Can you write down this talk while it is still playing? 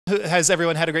Has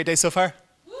everyone had a great day so far?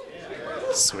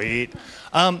 Yeah. Sweet.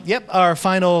 Yep, our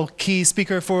final key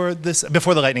speaker for this,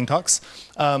 before the lightning talks,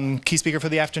 key speaker for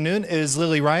the afternoon is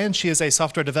Lilly Ryan. She is a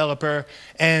software developer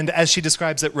and, as she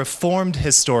describes it, reformed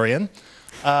historian.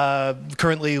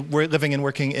 Currently, we're living and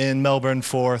working in Melbourne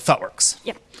for ThoughtWorks.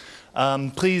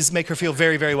 Yep. Please make her feel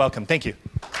very, very welcome. Thank you.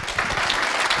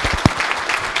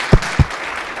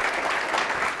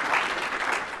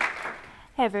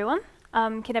 Hey everyone,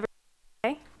 can everyone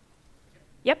hear me?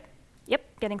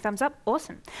 Yep, getting thumbs up,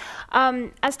 awesome.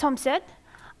 As Tom said,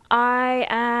 I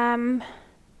am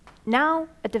now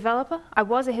a developer. I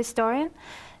was a historian.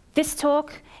 This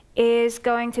talk is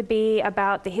going to be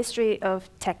about the history of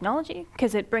technology,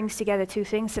 because it brings together two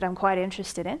things that I'm quite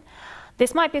interested in.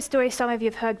 This might be a story some of you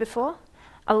have heard before.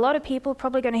 A lot of people are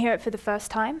probably going to hear it for the first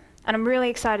time, and I'm really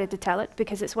excited to tell it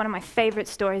because it's one of my favorite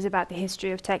stories about the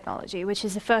history of technology, which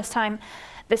is the first time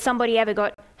that somebody ever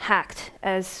got hacked,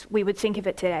 as we would think of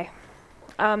it today.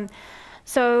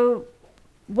 So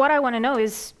what I want to know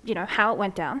is, how it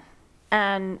went down,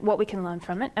 and what we can learn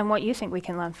from it, and what you think we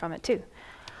can learn from it too.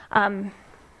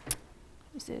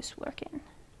 Is this working?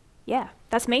 Yeah,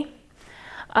 that's me.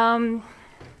 And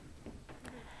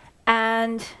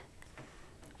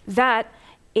that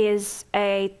is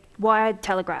a wired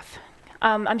telegraph.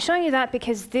 I'm showing you that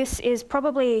because this is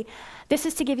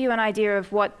to give you an idea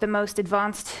of what the most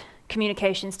advanced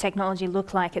communications technology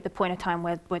looked like at the point of time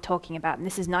we're talking about, and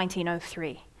this is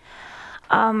 1903.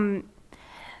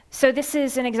 So this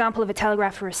is an example of a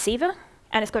telegraph receiver,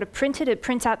 and it's got a printer to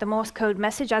print out the Morse code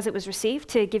message as it was received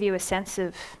to give you a sense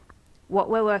of what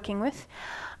we're working with.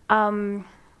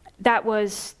 That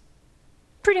was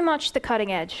pretty much the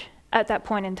cutting edge at that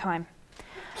point in time.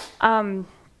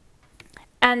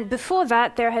 And before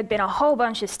that, there had been a whole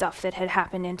bunch of stuff that had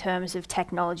happened in terms of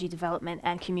technology development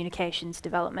and communications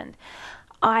development.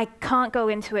 I can't go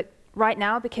into it right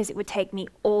now because it would take me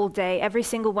all day. Every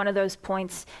single one of those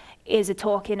points is a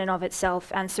talk in and of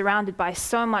itself, and surrounded by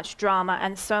so much drama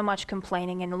and so much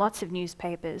complaining in lots of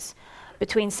newspapers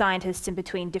between scientists and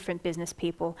between different business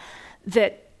people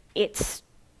that it's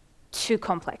too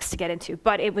complex to get into,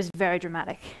 but it was very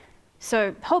dramatic.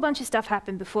 So a whole bunch of stuff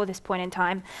happened before this point in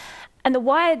time. And the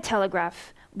wired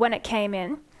telegraph, when it came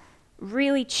in,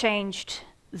 really changed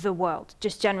the world,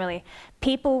 just generally.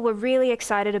 People were really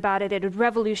excited about it. It had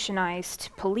revolutionized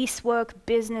police work,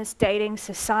 business, dating,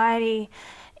 society.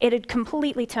 It had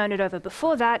completely turned it over.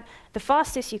 Before that, the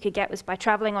fastest you could get was by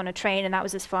traveling on a train, and that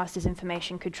was as fast as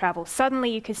information could travel. Suddenly,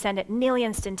 you could send it nearly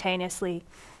instantaneously,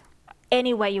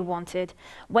 any way you wanted.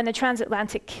 When the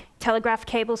transatlantic telegraph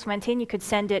cables went in, you could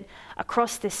send it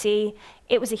across the sea.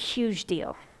 It was a huge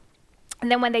deal. And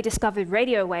then when they discovered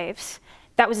radio waves,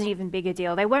 that was an even bigger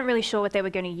deal. They weren't really sure what they were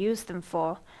going to use them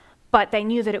for, but they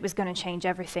knew that it was going to change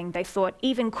everything. They thought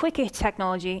even quicker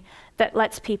technology that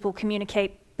lets people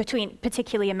communicate between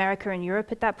particularly America and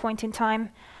Europe at that point in time,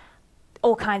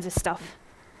 all kinds of stuff.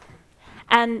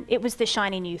 And it was the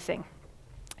shiny new thing.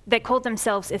 They called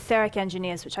themselves etheric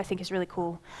engineers, which I think is really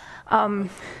cool. And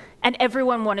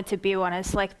everyone wanted to be one.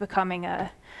 It's like becoming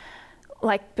a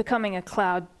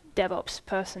cloud DevOps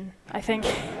person, I think.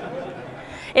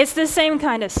 It's the same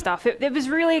kind of stuff. It was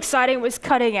really exciting. It was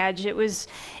cutting edge. It was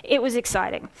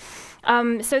exciting.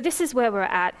 So this is where we're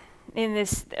at in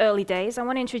this early days. I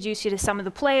want to introduce you to some of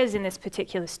the players in this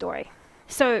particular story.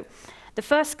 So the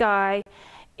first guy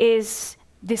is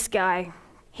this guy.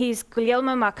 He's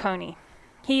Guglielmo Marconi.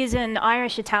 He is an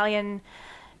Irish-Italian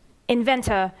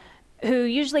inventor who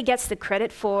usually gets the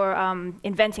credit for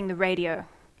inventing the radio.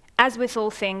 As with all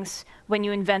things, when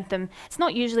you invent them, it's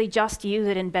not usually just you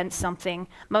that invents something.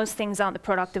 Most things aren't the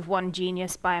product of one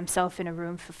genius by himself in a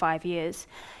room for 5 years.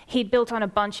 He'd built on a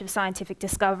bunch of scientific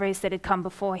discoveries that had come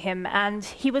before him, and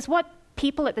he was what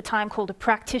people at the time called a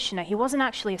practitioner. He wasn't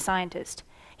actually a scientist.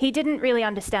 He didn't really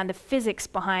understand the physics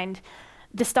behind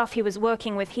the stuff he was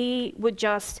working with. He would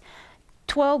just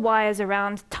twirl wires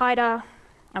around tighter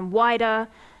and wider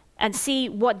and see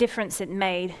what difference it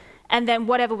made, and then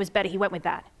whatever was better, he went with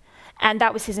that. And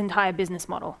that was his entire business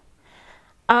model.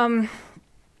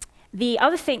 The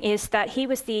other thing is that he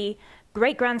was the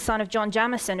great-grandson of John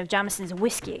Jamieson of Jamieson's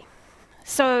whiskey.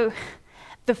 So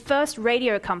the first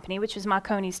radio company, which was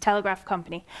Marconi's telegraph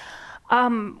company,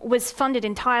 was funded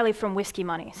entirely from whiskey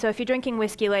money. So if you're drinking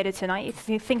whiskey later tonight,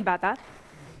 you think about that.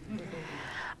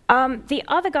 The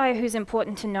other guy who's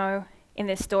important to know in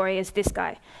this story is this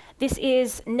guy. This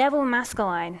is Neville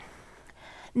Maskelyne.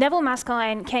 Neville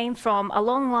Maskelyne came from a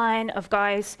long line of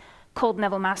guys called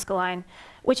Neville Maskelyne,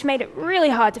 which made it really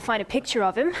hard to find a picture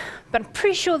of him, but I'm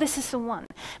pretty sure this is the one,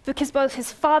 because both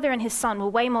his father and his son were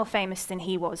way more famous than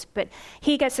he was, but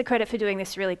he gets the credit for doing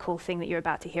this really cool thing that you're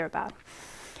about to hear about.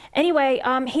 Anyway,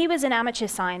 he was an amateur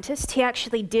scientist. He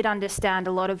actually did understand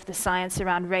a lot of the science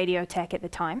around radio tech at the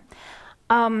time.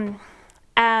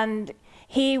 And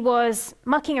he was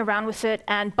mucking around with it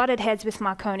and butted heads with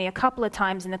Marconi a couple of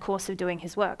times in the course of doing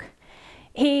his work.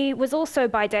 He was also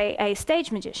by day a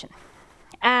stage magician.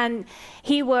 And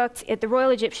he worked at the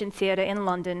Royal Egyptian Theatre in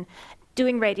London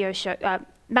doing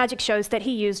magic shows that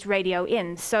he used radio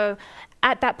in. So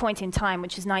at that point in time,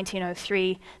 which is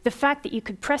 1903, the fact that you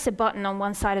could press a button on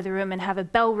one side of the room and have a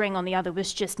bell ring on the other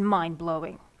was just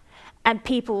mind-blowing. And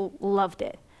people loved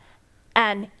it.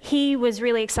 And he was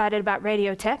really excited about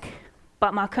radio tech,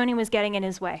 but Marconi was getting in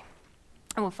his way.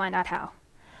 And we'll find out how.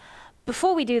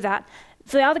 Before we do that,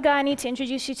 the other guy I need to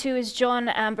introduce you to is John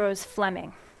Ambrose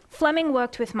Fleming. Fleming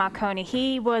worked with Marconi.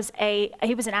 He was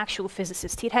an actual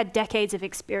physicist. He'd had decades of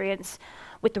experience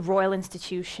with the Royal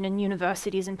Institution and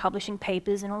universities and publishing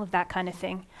papers and all of that kind of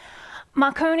thing.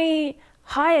 Marconi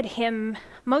hired him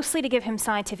mostly to give him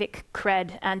scientific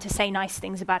cred and to say nice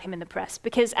things about him in the press,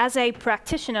 because as a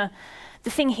practitioner, the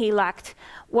thing he lacked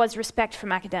was respect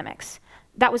from academics.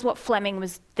 That was what Fleming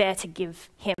was there to give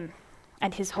him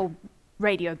and his whole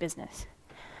radio business.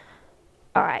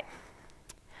 All right.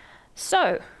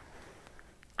 So,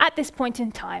 at this point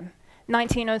in time,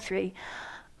 1903,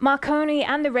 Marconi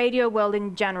and the radio world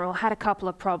in general had a couple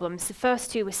of problems. The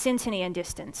first two were syntony and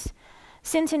distance.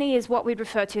 Syntony is what we'd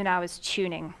refer to now as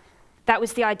tuning. That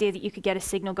was the idea that you could get a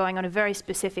signal going on a very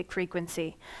specific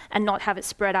frequency and not have it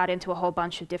spread out into a whole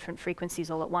bunch of different frequencies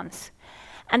all at once.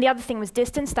 And the other thing was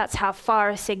distance. That's how far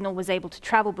a signal was able to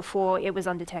travel before it was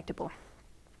undetectable.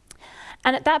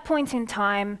 And at that point in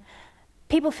time,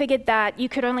 people figured that you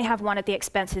could only have one at the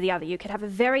expense of the other. You could have a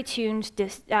very tuned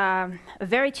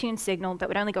signal that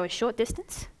would only go a short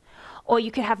distance, or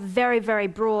you could have a very, very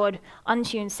broad,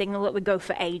 untuned signal that would go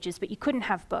for ages, but you couldn't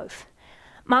have both.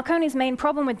 Marconi's main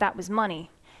problem with that was money.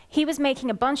 He was making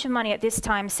a bunch of money at this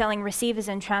time selling receivers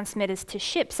and transmitters to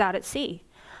ships out at sea.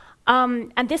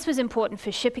 And this was important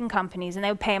for shipping companies, and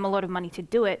they would pay him a lot of money to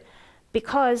do it,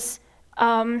 because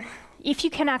if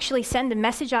you can actually send a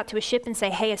message out to a ship and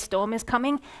say, hey, a storm is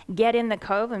coming, get in the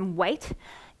cove and wait,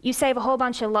 you save a whole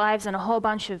bunch of lives and a whole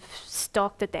bunch of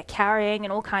stock that they're carrying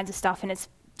and all kinds of stuff, and it's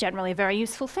generally a very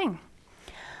useful thing.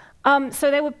 So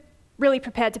they were really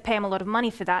prepared to pay him a lot of money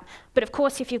for that. But of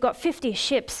course, if you've got 50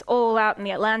 ships all out in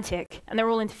the Atlantic and they're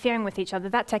all interfering with each other,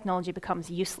 that technology becomes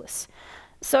useless.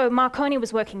 So Marconi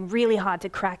was working really hard to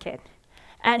crack it.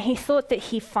 And he thought that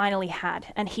he finally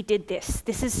had, and he did this.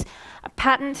 This is a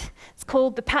patent. It's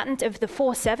called the patent of the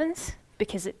 4 sevens,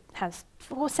 because it has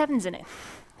 4 sevens in it.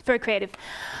 Very creative.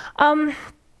 And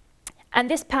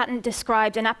this patent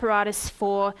described an apparatus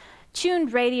for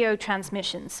tuned radio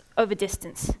transmissions over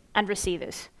distance and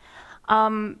receivers.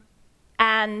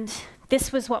 And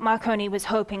this was what Marconi was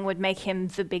hoping would make him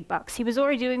the big bucks. He was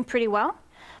already doing pretty well,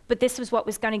 but this was what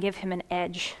was going to give him an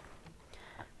edge.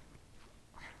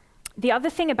 The other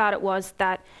thing about it was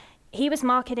that he was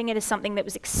marketing it as something that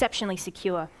was exceptionally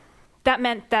secure. That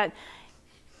meant that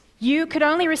you could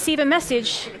only receive a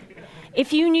message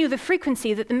if you knew the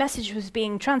frequency that the message was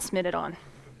being transmitted on.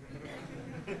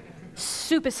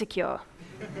 Super secure.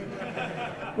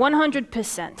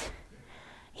 100%.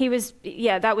 He was,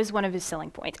 yeah, that was one of his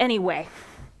selling points. Anyway,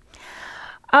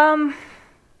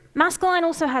 Maskelyne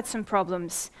also had some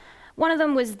problems. One of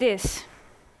them was this.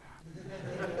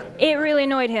 It really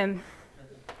annoyed him.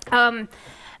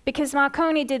 Because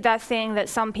Marconi did that thing that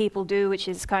some people do, which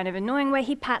is kind of annoying, where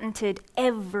he patented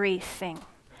everything.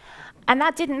 And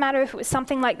that didn't matter if it was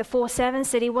something like the 4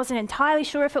 sevens that he wasn't entirely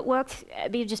sure if it worked,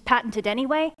 but he just patented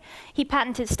anyway. He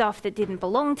patented stuff that didn't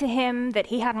belong to him, that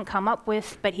he hadn't come up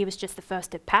with, but he was just the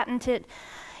first to patent it.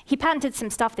 He patented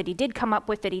some stuff that he did come up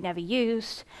with that he never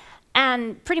used.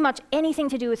 And pretty much anything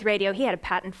to do with radio, he had a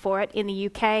patent for it in the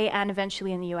UK and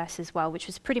eventually in the US as well, which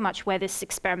was pretty much where this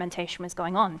experimentation was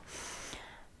going on.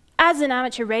 As an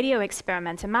amateur radio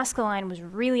experimenter, Maskelyne was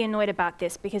really annoyed about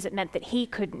this because it meant that he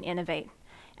couldn't innovate.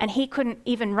 And he couldn't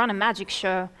even run a magic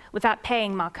show without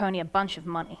paying Marconi a bunch of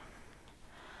money.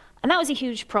 And that was a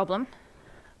huge problem.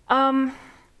 And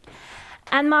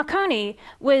Marconi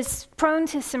was prone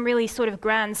to some really sort of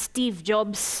grand Steve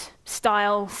Jobs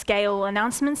style scale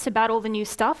announcements about all the new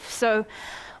stuff. So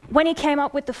when he came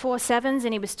up with the 4 sevens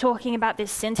and he was talking about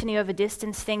this syntony over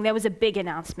distance thing, there was a big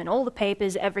announcement. All the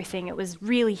papers, everything. It was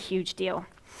really huge deal.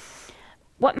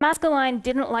 What Maskelyne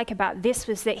didn't like about this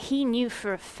was that he knew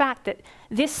for a fact that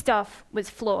this stuff was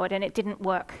flawed and it didn't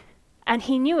work. And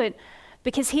he knew it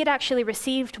because he had actually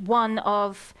received one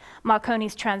of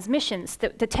Marconi's transmissions,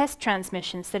 the test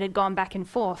transmissions that had gone back and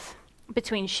forth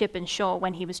between ship and shore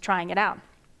when he was trying it out.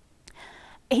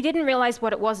 He didn't realize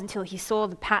what it was until he saw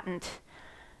the patent,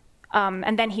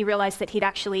 and then he realized that he'd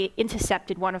actually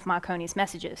intercepted one of Marconi's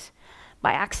messages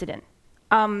by accident,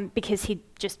 because he'd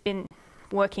just been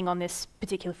working on this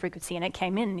particular frequency and it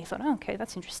came in and he thought, oh, okay,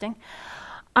 that's interesting.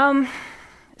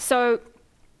 So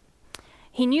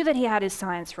he knew that he had his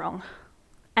science wrong,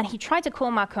 and he tried to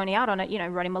call Marconi out on it,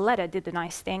 wrote him a letter, did the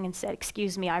nice thing and said,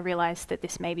 excuse me, I realize that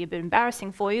this may be a bit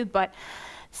embarrassing for you, but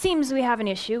seems we have an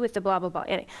issue with the blah, blah, blah.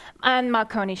 And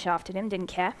Marconi shafted him, didn't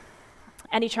care.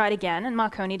 And he tried again, and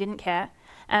Marconi didn't care,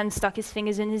 and stuck his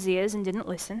fingers in his ears and didn't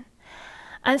listen.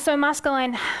 And so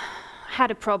Maskelyne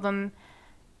had a problem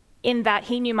in that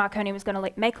he knew Marconi was going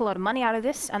to make a lot of money out of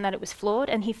this and that it was flawed,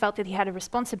 and he felt that he had a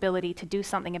responsibility to do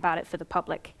something about it for the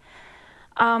public.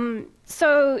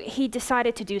 So he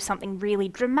decided to do something really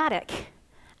dramatic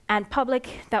and public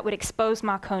that would expose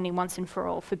Marconi once and for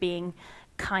all for being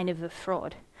kind of a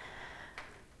fraud.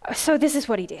 So this is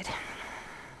what he did.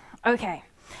 Okay,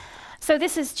 so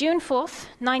this is June 4th,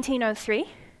 1903.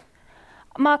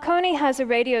 Marconi has a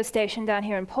radio station down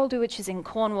here in Poldhu, which is in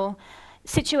Cornwall,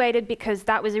 situated because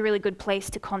that was a really good place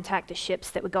to contact the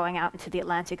ships that were going out into the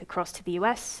Atlantic across to the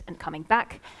US and coming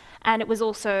back. And it was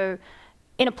also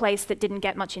in a place that didn't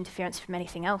get much interference from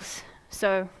anything else.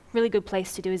 So really good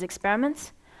place to do his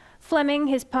experiments. Fleming,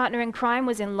 his partner in crime,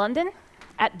 was in London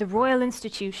at the Royal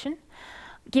Institution,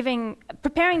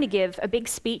 preparing to give a big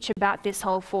speech about this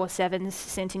whole 4/7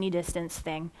 centenary distance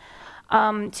thing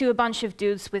to a bunch of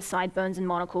dudes with sideburns and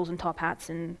monocles and top hats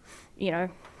and,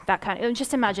 that kind of,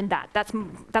 just imagine that.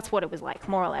 That's what it was like,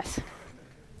 more or less.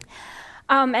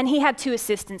 And he had two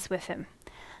assistants with him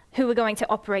who were going to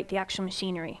operate the actual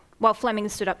machinery, while Fleming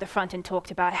stood up the front and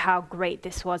talked about how great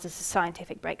this was as a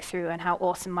scientific breakthrough and how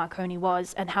awesome Marconi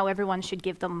was and how everyone should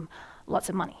give them lots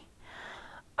of money.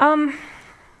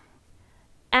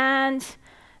 And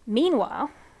meanwhile,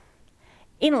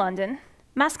 in London,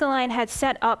 Maskelyne had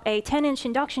set up a 10-inch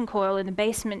induction coil in the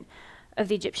basement of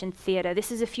the Egyptian Theatre.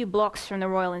 This is a few blocks from the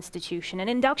Royal Institution. An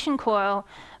induction coil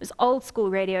was old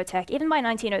school radio tech, even by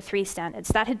 1903 standards.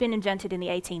 That had been invented in the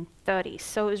 1830s,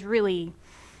 so it was really,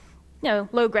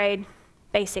 low grade,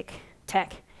 basic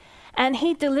tech. And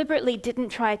he deliberately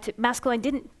Maskelyne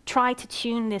didn't try to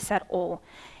tune this at all.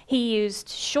 He used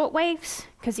short waves,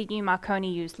 because he knew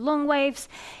Marconi used long waves.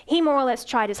 He more or less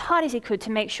tried as hard as he could to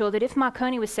make sure that if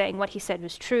Marconi was saying what he said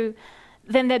was true,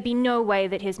 then there'd be no way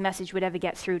that his message would ever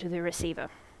get through to the receiver.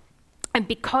 And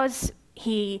because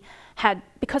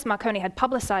Marconi had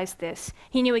publicized this,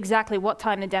 he knew exactly what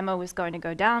time the demo was going to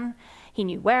go down, he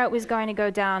knew where it was going to go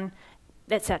down,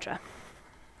 etc.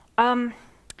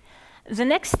 The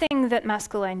next thing that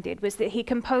Maskelyne did was that he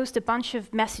composed a bunch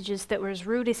of messages that were as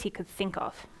rude as he could think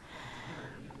of.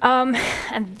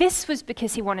 And this was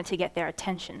because he wanted to get their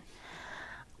attention.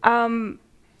 And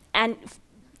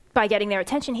by getting their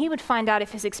attention, he would find out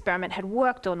if his experiment had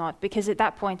worked or not, because at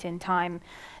that point in time,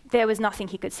 there was nothing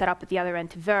he could set up at the other end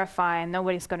to verify, and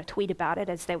nobody's going to tweet about it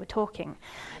as they were talking.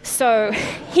 So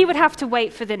he would have to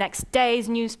wait for the next day's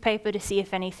newspaper to see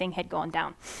if anything had gone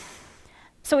down.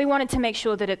 So he wanted to make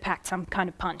sure that it packed some kind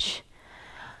of punch.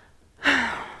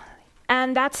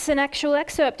 And that's an actual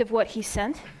excerpt of what he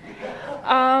sent.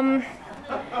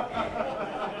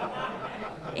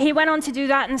 He went on to do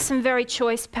that in some very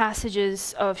choice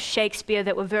passages of Shakespeare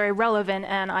that were very relevant,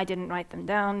 and I didn't write them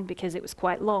down because it was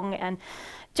quite long, and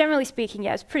generally speaking,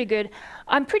 yeah, it's pretty good.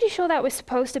 I'm pretty sure that was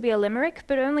supposed to be a limerick,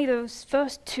 but only those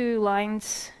first two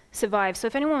lines survived. So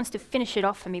if anyone wants to finish it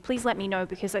off for me, please let me know,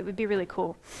 because that would be really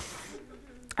cool.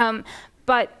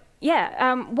 But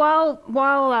yeah,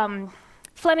 while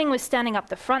Fleming was standing up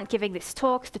the front giving this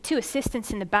talk, the two assistants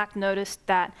in the back noticed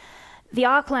that the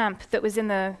arc lamp that was in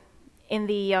the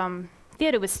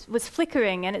theater was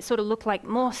flickering, and it sort of looked like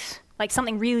Morse, like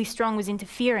something really strong was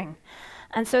interfering.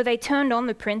 And so they turned on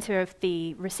the printer of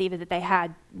the receiver that they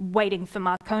had, waiting for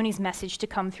Marconi's message to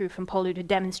come through from Poldhu to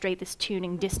demonstrate this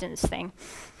tuning distance thing.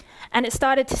 And it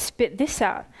started to spit this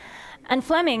out. And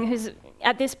Fleming, who's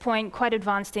at this point quite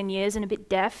advanced in years and a bit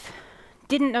deaf,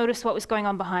 didn't notice what was going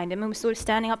on behind him and was sort of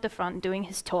standing up the front doing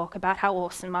his talk about how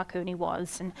awesome Marconi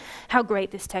was and how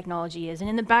great this technology is. And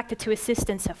in the back, the two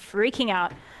assistants are freaking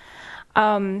out,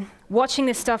 watching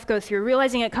this stuff go through,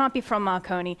 realizing it can't be from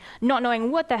Marconi, not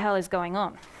knowing what the hell is going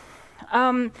on.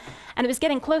 And it was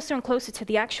getting closer and closer to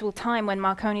the actual time when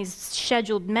Marconi's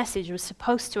scheduled message was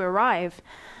supposed to arrive.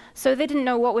 So they didn't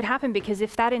know what would happen, because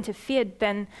if that interfered,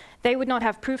 then they would not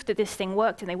have proof that this thing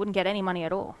worked and they wouldn't get any money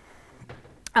at all.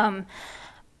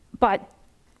 But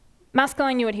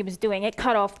Marconi knew what he was doing. It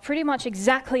cut off pretty much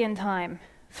exactly in time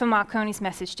for Marconi's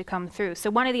message to come through. So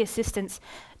one of the assistants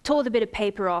tore the bit of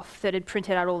paper off that had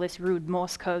printed out all this rude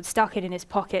Morse code, stuck it in his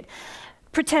pocket,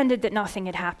 pretended that nothing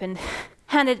had happened,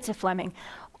 handed it to Fleming.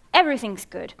 Everything's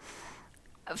good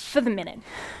for the minute.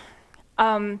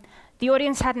 The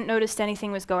audience hadn't noticed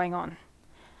anything was going on.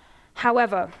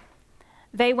 However,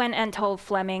 they went and told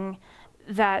Fleming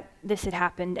that this had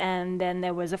happened, and then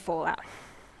there was a fallout.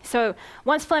 So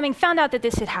once Fleming found out that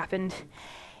this had happened,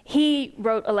 he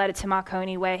wrote a letter to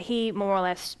Marconi where he more or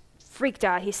less freaked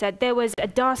out. He said, "There was a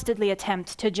dastardly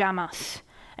attempt to jam us,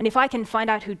 and if I can find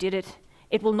out who did it,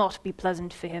 it will not be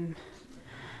pleasant for him."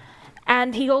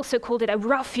 And he also called it a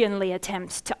ruffianly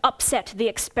attempt to upset the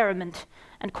experiment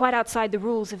and quite outside the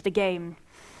rules of the game.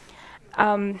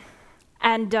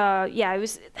 Yeah,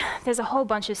 there's a whole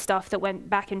bunch of stuff that went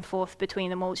back and forth between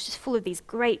them all. It's just full of these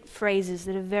great phrases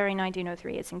that are very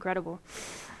 1903. It's incredible.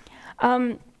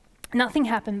 Nothing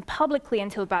happened publicly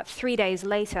until about 3 days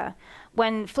later,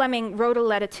 when Fleming wrote a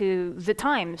letter to the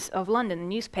Times of London, the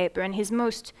newspaper, in his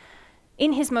most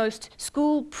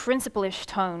school principal-ish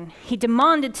tone. He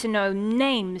demanded to know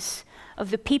names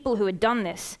of the people who had done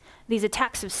this, these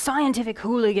attacks of scientific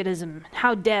hooliganism.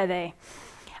 How dare they?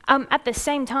 At the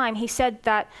same time, he said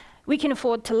that we can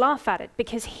afford to laugh at it,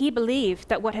 because he believed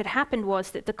that what had happened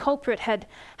was that the culprit had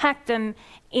hacked them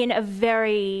in a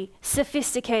very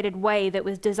sophisticated way that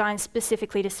was designed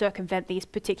specifically to circumvent these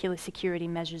particular security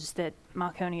measures that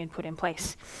Marconi had put in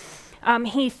place.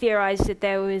 He theorized that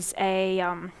there was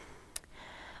a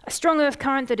strong earth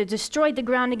current that had destroyed the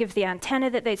grounding of the antenna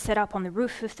that they'd set up on the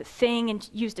roof of the thing and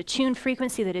used a tuned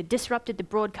frequency that had disrupted the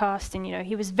broadcast. And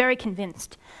he was very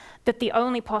convinced that the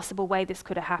only possible way this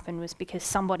could have happened was because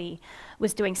somebody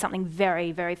was doing something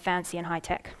very, very fancy and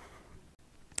high-tech.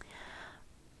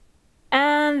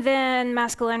 And then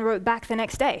Maskelyne wrote back the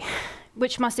next day,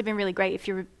 which must have been really great if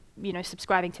you're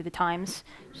subscribing to the Times.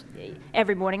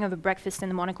 Every morning over breakfast and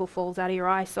the monocle falls out of your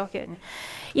eye socket.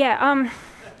 And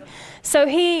so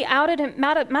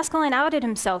Maskelyne outed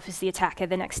himself as the attacker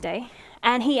the next day,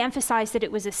 and he emphasized that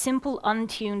it was a simple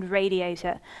untuned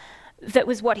radiator that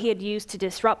was what he had used to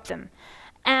disrupt them.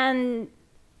 And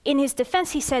in his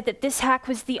defense, he said that this hack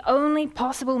was the only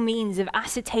possible means of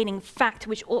ascertaining fact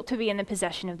which ought to be in the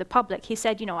possession of the public. He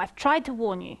said, I've tried to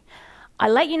warn you. I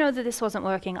let you know that this wasn't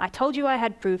working. I told you I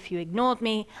had proof. You ignored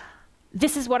me.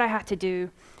 This is what I had to do.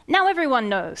 Now everyone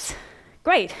knows.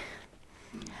 Great.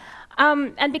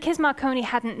 And because Marconi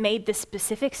hadn't made the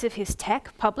specifics of his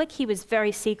tech public, he was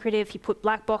very secretive. He put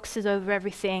black boxes over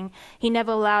everything. He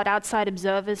never allowed outside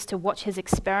observers to watch his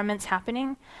experiments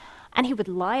happening. And he would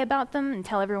lie about them and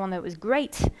tell everyone that it was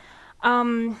great.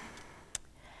 There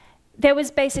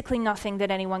was basically nothing that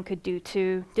anyone could do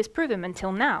to disprove him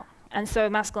until now. And so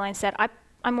Maskelyne said, I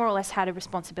more or less had a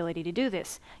responsibility to do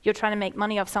this. You're trying to make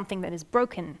money off something that is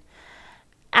broken.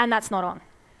 And that's not on.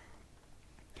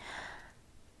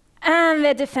 And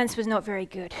their defense was not very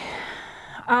good.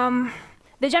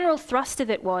 The general thrust of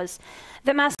it was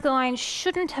that Maskelyne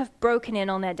shouldn't have broken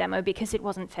in on their demo because it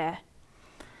wasn't fair.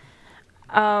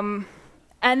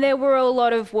 And there were a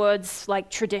lot of words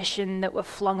like tradition that were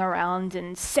flung around,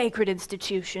 and sacred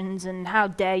institutions, and how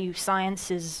dare you, science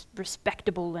is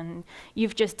respectable, and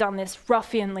you've just done this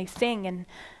ruffianly thing, and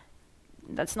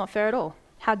that's not fair at all.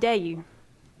 How dare you?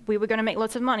 We were going to make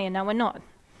lots of money, and now we're not.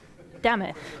 Damn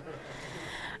it.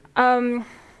 And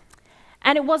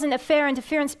it wasn't a fair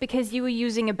interference because you were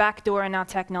using a backdoor in our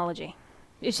technology.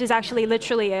 Which is actually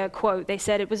literally a quote. They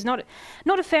said it was not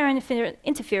a fair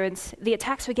interference. The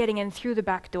attacks were getting in through the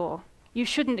back door. You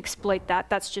shouldn't exploit that.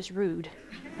 That's just rude.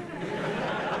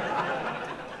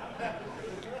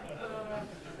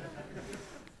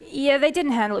 Yeah, they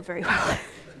didn't handle it very well.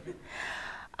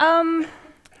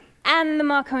 And the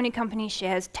Marconi company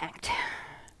shares tanked.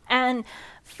 And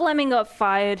Fleming got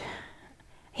fired.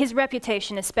 His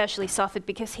reputation especially suffered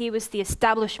because he was the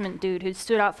establishment dude who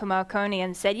stood up for Marconi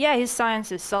and said, yeah, his science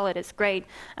is solid, it's great,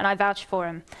 and I vouch for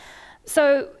him.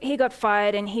 So he got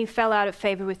fired, and he fell out of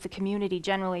favor with the community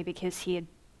generally because he had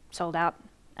sold out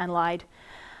and lied.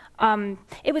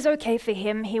 It was okay for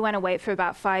him. He went away for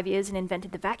about 5 years and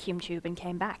invented the vacuum tube and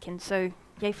came back, and so,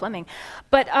 yay Fleming.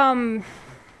 But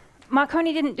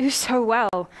Marconi didn't do so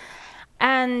well.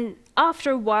 And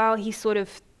after a while, he sort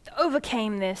of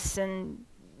overcame this and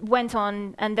went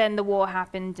on, and then the war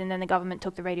happened, and then the government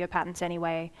took the radio patents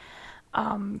anyway,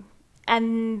 and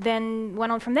then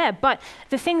went on from there. But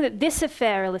the thing that this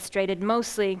affair illustrated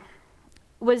mostly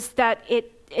was that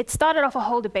it started off a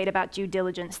whole debate about due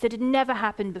diligence that had never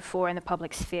happened before in the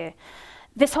public sphere.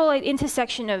 This whole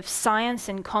intersection of science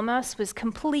and commerce was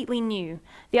completely new,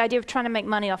 the idea of trying to make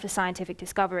money off of scientific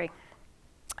discovery.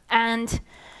 And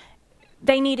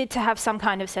they needed to have some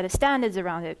kind of set of standards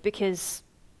around it, because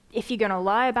if you're going to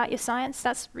lie about your science,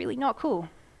 that's really not cool.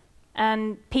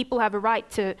 And people have a right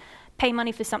to pay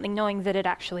money for something knowing that it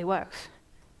actually works,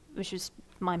 which is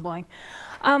mind-blowing.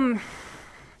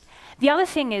 The other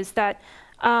thing is that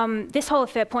this whole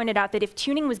affair pointed out that if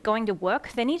tuning was going to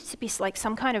work, there needed to be like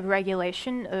some kind of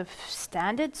regulation of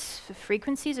standards for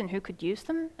frequencies and who could use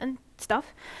them and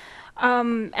stuff,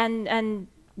 and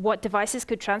what devices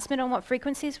could transmit on what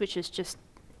frequencies, which is just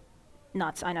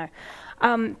nuts, I know.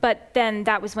 But then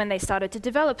that was when they started to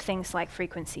develop things like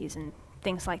frequencies and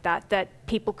things like that, that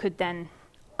people could then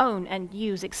own and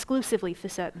use exclusively for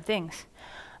certain things.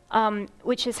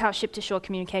 Which is how ship-to-shore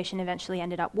communication eventually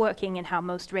ended up working, and how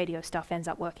most radio stuff ends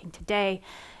up working today,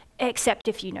 except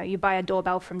if you buy a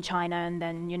doorbell from China and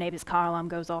then your neighbor's car alarm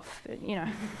goes off,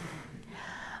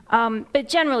 but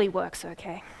generally works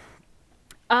okay.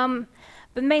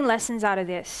 But main lessons out of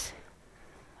this.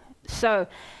 So,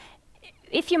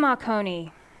 if you're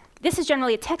Marconi, this is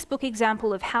generally a textbook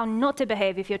example of how not to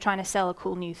behave if you're trying to sell a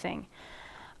cool new thing.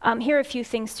 Here are a few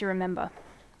things to remember.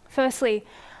 Firstly,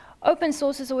 open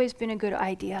source has always been a good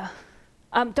idea.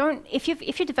 If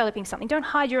you're developing something, don't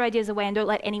hide your ideas away and don't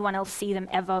let anyone else see them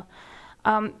ever.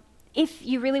 If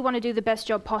you really want to do the best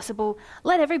job possible,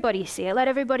 let everybody see it, let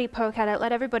everybody poke at it,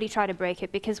 let everybody try to break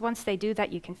it, because once they do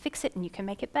that, you can fix it and you can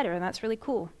make it better, and that's really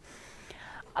cool.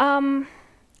 And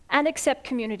accept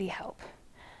community help.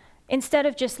 Instead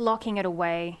of just locking it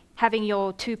away, having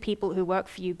your 2 people who work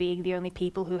for you being the only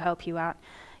people who help you out,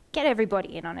 get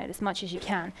everybody in on it as much as you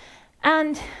can.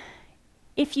 And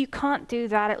if you can't do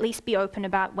that, at least be open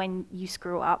about when you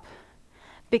screw up,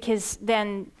 because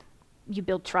then you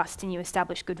build trust and you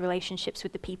establish good relationships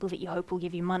with the people that you hope will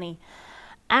give you money.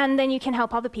 And then you can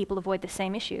help other people avoid the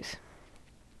same issues.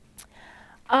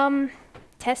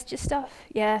 Test your stuff,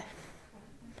 yeah.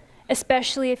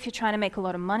 Especially if you're trying to make a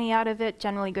lot of money out of it,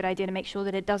 generally a good idea to make sure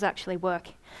that it does actually work,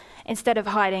 instead of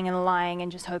hiding and lying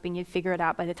and just hoping you'd figure it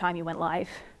out by the time you went live.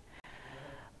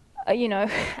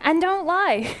 And don't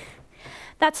lie.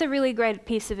 That's a really great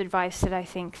piece of advice that I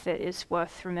think that is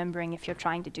worth remembering if you're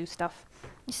trying to do stuff.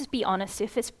 Just be honest.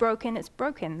 If it's broken, it's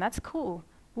broken. That's cool.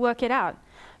 Work it out.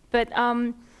 But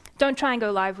don't try and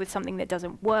go live with something that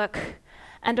doesn't work.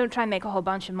 And don't try and make a whole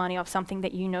bunch of money off something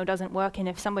that you know doesn't work. And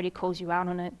if somebody calls you out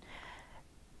on it,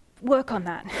 work on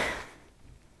that.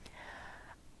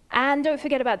 And don't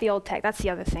forget about the old tech. That's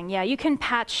the other thing. Yeah, you can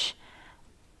patch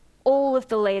all of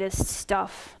the latest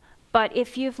stuff. But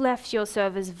if you've left your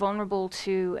servers vulnerable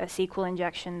to a SQL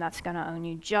injection, that's going to own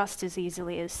you just as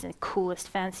easily as the coolest,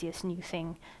 fanciest new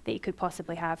thing that you could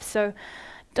possibly have. So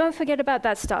don't forget about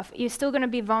that stuff. You're still going to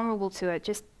be vulnerable to it.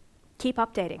 Just keep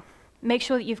updating. Make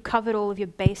sure that you've covered all of your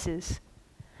bases.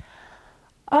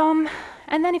 And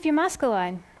then if you're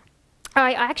Masculine,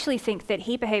 I actually think that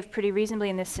he behaved pretty reasonably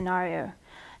in this scenario.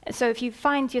 So if you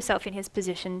find yourself in his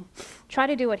position, try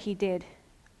to do what he did.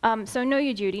 So know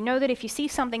your duty. Know that if you see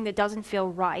something that doesn't feel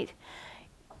right,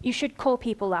 you should call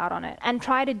people out on it. And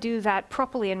try to do that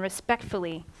properly and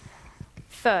respectfully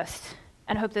first,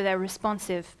 and hope that they're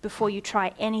responsive before you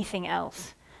try anything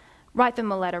else. Write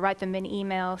them a letter, write them an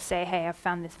email, say, hey, I've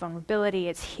found this vulnerability,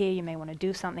 it's here, you may want to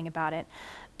do something about it,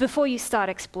 before you start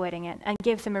exploiting it, and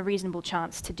give them a reasonable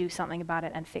chance to do something about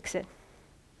it and fix it.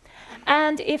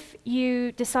 And if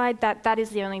you decide that that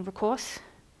is the only recourse,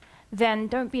 then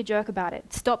don't be a jerk about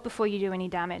it. Stop before you do any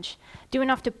damage. Do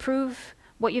enough to prove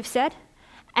what you've said,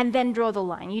 and then draw the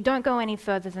line. You don't go any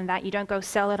further than that. You don't go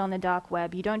sell it on the dark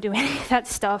web. You don't do any of that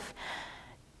stuff.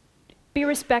 Be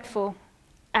respectful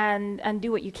and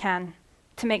do what you can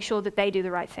to make sure that they do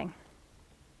the right thing.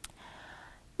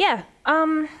 Yeah,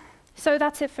 so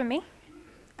that's it from me.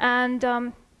 And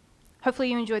hopefully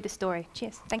you enjoyed the story.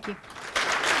 Cheers. Thank you.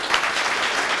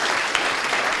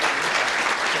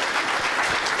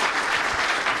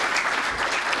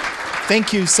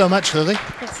 Thank you so much, Lilly.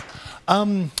 Yes.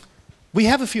 We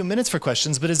have a few minutes for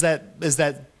questions, but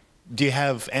do you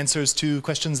have answers to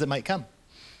questions that might come?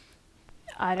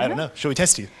 I don't know. Shall we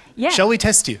test you? Yeah. Shall we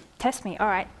test you? Test me. All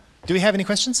right. Do we have any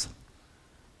questions?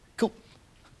 Cool.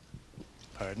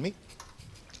 Pardon me.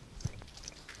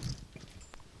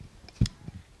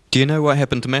 Do you know what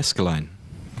happened to Masculine?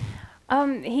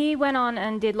 He went on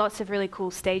and did lots of really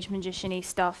cool stage magician-y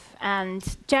stuff,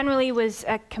 and generally was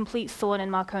a complete thorn in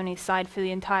Marconi's side for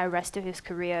the entire rest of his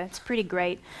career. It's pretty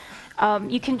great.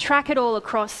 You can track it all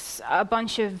across a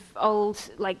bunch of old,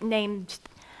 named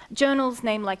journals,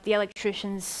 named like The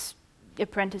Electrician's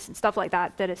Apprentice and stuff like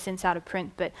that are since out of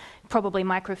print, but probably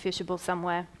microficheable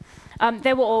somewhere.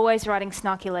 They were always writing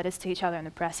snarky letters to each other in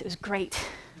the press. It was great.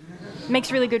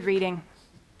 Makes really good reading.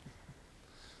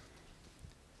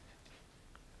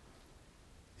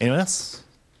 Anyone else?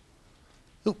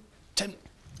 Ooh, Tim.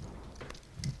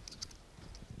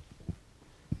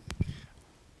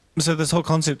 So this whole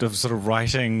concept of sort of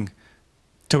writing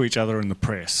to each other in the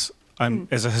press,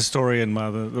 as a historian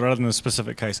rather than a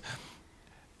specific case,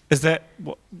 is that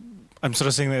what I'm sort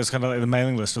of seeing that as kind of like the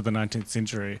mailing list of the 19th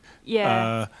century?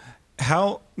 Yeah.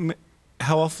 How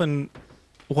often,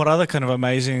 what other kind of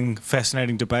amazing,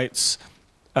 fascinating debates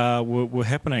were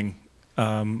happening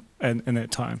in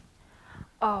that time?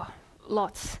 Oh,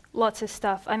 lots of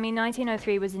stuff. I mean,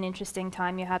 1903 was an interesting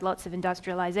time. You had lots of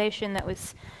industrialization that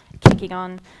was kicking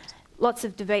on, lots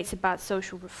of debates about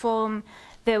social reform.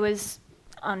 There was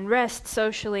unrest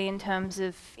socially in terms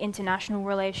of international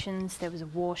relations. There was a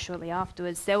war shortly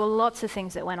afterwards. There were lots of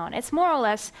things that went on. It's more or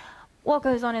less what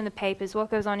goes on in the papers,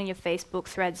 what goes on in your Facebook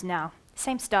threads now.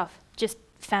 Same stuff, just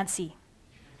fancy.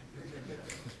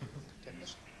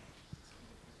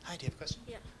 Hi, do you have a question?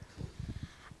 Yeah.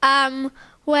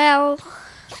 Well,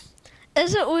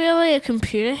 is it really a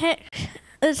computer hack?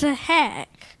 It's a hack,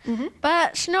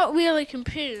 but it's not really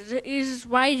computers. It uses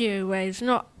radio waves.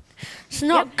 It's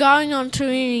not going onto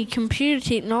any computer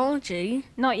technology.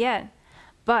 Not yet,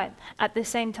 but at the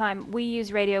same time, we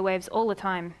use radio waves all the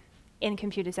time in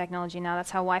computer technology now. That's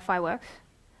how Wi-Fi works,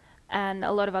 and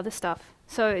a lot of other stuff.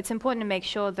 So it's important to make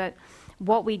sure that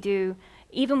what we do,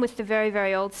 even with the very,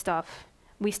 very old stuff,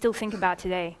 we still think about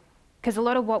today. Because a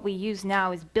lot of what we use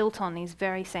now is built on these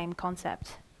very same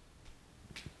concepts.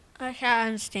 Okay, I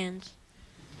understand.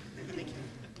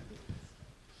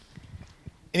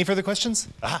 Any further questions?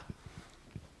 Aha.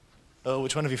 Oh,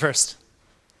 which one of you first?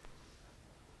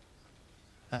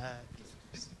 Oh,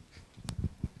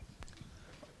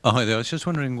 hi there. I was just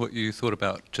wondering what you thought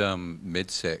about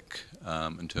MedSec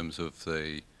in terms of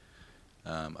the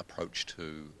approach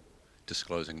to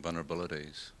disclosing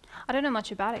vulnerabilities. I don't know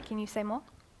much about it. Can you say more?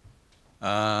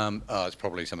 It's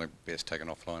probably something best taken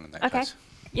offline in that case.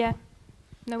 Yeah,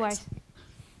 no worries.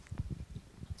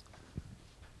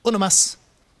 Uno más.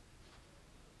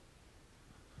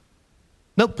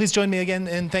 No, please join me again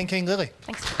in thanking Lilly.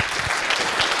 Thanks.